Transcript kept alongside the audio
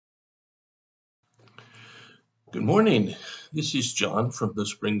Good morning. This is John from the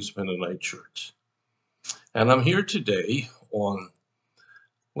Springs Mennonite Church. And I'm here today on,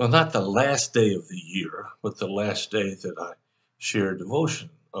 well, not the last day of the year, but the last day that I share devotion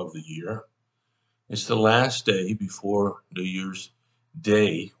of the year. It's the last day before New Year's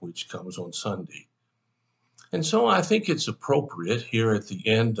Day, which comes on Sunday. And so I think it's appropriate here at the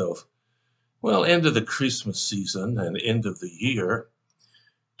end of, end of the Christmas season and end of the year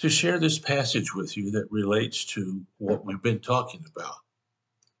to share this passage with you that relates to what we've been talking about.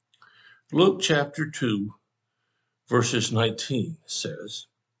 Luke chapter 2, verses 19 says,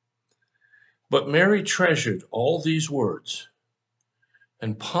 "But Mary treasured all these words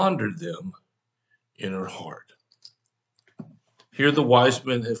and pondered them in her heart." Here the wise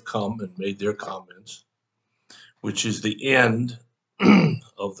men have come and made their comments, which is the end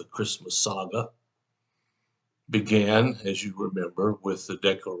of the Christmas saga. Began, as you remember, with the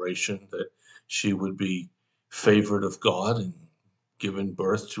declaration that she would be favored of God and given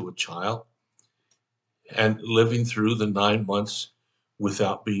birth to a child, and living through the 9 months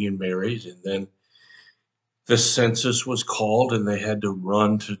without being married. And then the census was called and they had to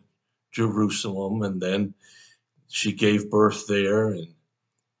run to Jerusalem. And then she gave birth there and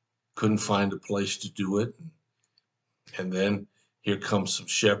couldn't find a place to do it. And then here comes some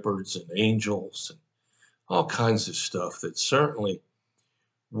shepherds and angels and all kinds of stuff that certainly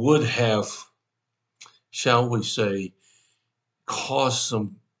would have, shall we say, caused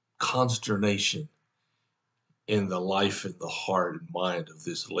some consternation in the life and the heart and mind of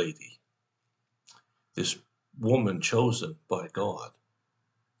this lady, this woman chosen by God.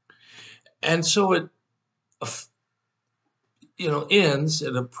 And so it, ends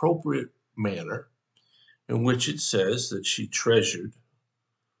in an appropriate manner in which it says that she treasured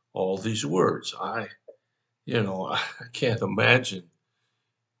all these words. I can't imagine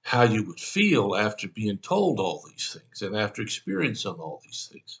how you would feel after being told all these things and after experiencing all these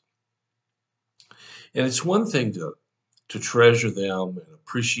things. And it's one thing to treasure them and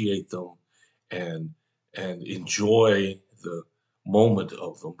appreciate them and enjoy the moment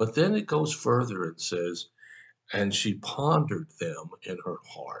of them. But then it goes further and says, and she pondered them in her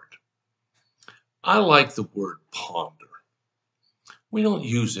heart. I like the word ponder. We don't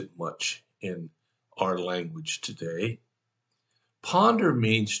use it much in our language today. Ponder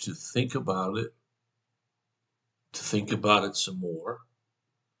means to think about it some more,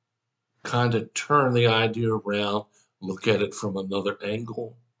 kind of turn the idea around, look at it from another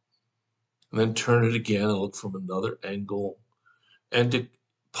angle, and then turn it again and look from another angle. And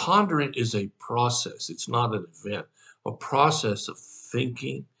pondering is a process. It's not an event, a process of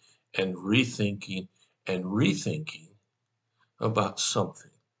thinking and rethinking about something.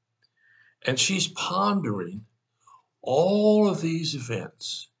 And she's pondering all of these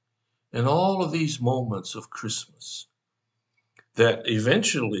events and all of these moments of Christmas that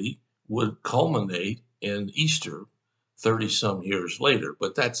eventually would culminate in Easter 30 some years later.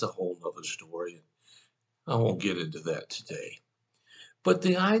 But that's a whole nother story. I won't get into that today. But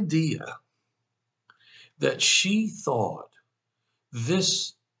the idea that she thought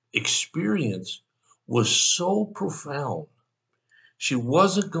this experience was so profound, she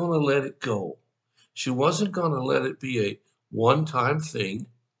wasn't going to let it go. She wasn't going to let it be a one-time thing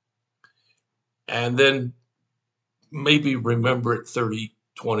and then maybe remember it 30,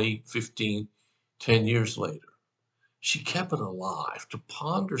 20, 15, 10 years later. She kept it alive. To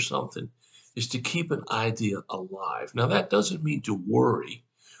ponder something is to keep an idea alive. Now, that doesn't mean to worry.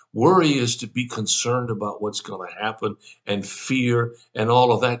 Worry is to be concerned about what's going to happen and fear and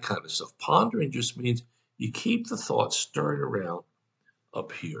all of that kind of stuff. Pondering just means you keep the thoughts stirring around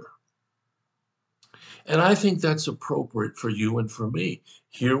up here. And I think that's appropriate for you and for me.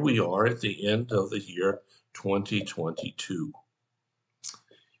 Here we are at the end of the year 2022.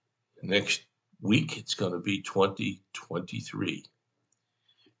 Next week, it's going to be 2023.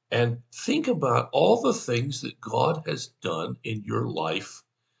 And think about all the things that God has done in your life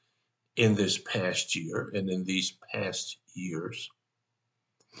in this past year and in these past years.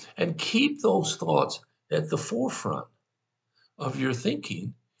 And keep those thoughts at the forefront of your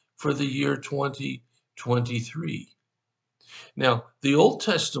thinking for the year 2023. Now, the Old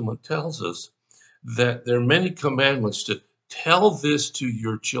Testament tells us that there are many commandments to tell this to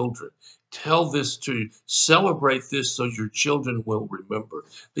your children. Tell this to celebrate this so your children will remember.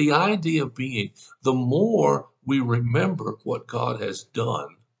 The idea being the more we remember what God has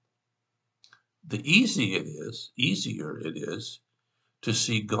done, the easier it is to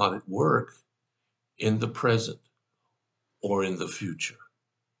see God at work in the present or in the future.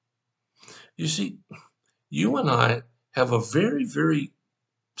 You see, you and I have a very, very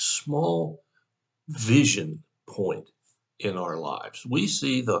small vision point in our lives. We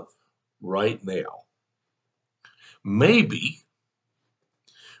see the right now. Maybe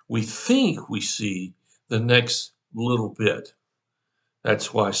we think we see the next little bit.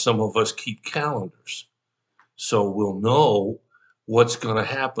 That's why some of us keep calendars. So we'll know what's going to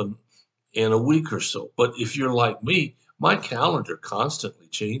happen in a week or so. But if you're like me, my calendar constantly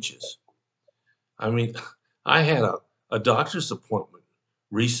changes. I mean, I had a doctor's appointment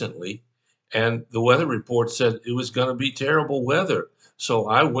recently, and the weather report said it was going to be terrible weather. So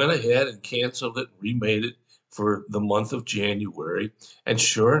I went ahead and canceled it, remade it for the month of January. And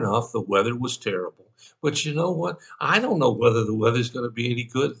sure enough, the weather was terrible. But you know what? I don't know whether the weather's going to be any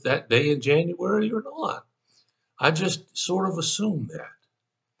good that day in January or not. I just sort of assume that.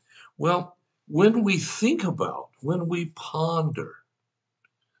 Well, when we think about, when we ponder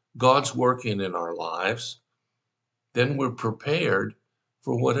God's working in our lives, then we're prepared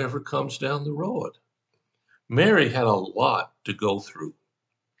for whatever comes down the road. Mary had a lot to go through.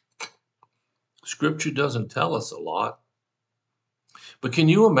 Scripture doesn't tell us a lot, but can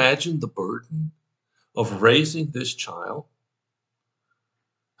you imagine the burden of raising this child?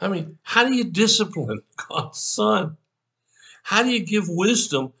 I mean, how do you discipline God's son? How do you give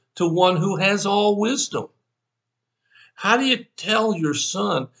wisdom to one who has all wisdom? How do you tell your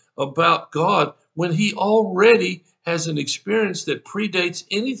son about God when he already has an experience that predates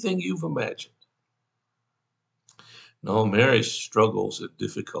anything you've imagined? No, Mary's struggles and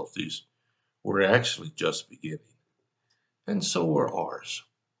difficulties were actually just beginning, and so were ours.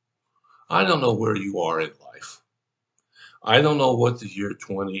 I don't know where you are in life. I don't know what the year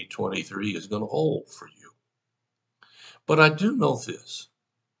 2023 is going to hold for you. But I do know this.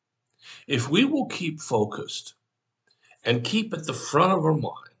 If we will keep focused and keep at the front of our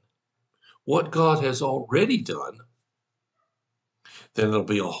mind what God has already done, then it'll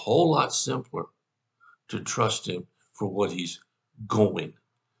be a whole lot simpler to trust Him for what He's going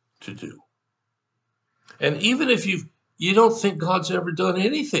to do. And even if you don't think God's ever done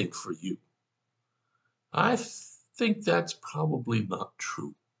anything for you, I think that's probably not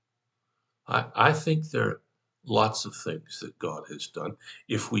true. I think there are lots of things that God has done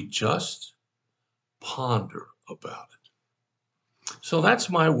if we just ponder about it. So that's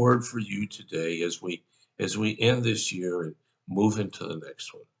my word for you today as we end this year and move into the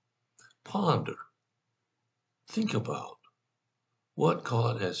next one. Ponder. Think about what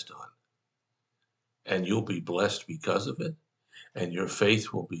God has done. And you'll be blessed because of it, and your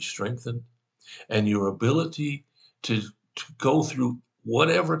faith will be strengthened, and your ability to go through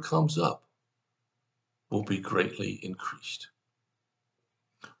whatever comes up will be greatly increased.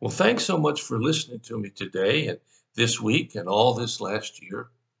 Well, thanks so much for listening to me today and this week and all this last year.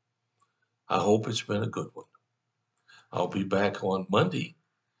 I hope it's been a good one. I'll be back on Monday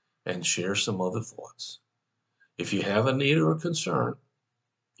and share some other thoughts. If you have a need or a concern,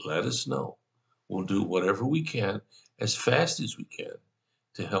 let us know. We'll do whatever we can as fast as we can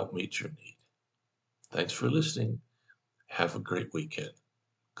to help meet your need. Thanks for listening. Have a great weekend.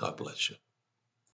 God bless you.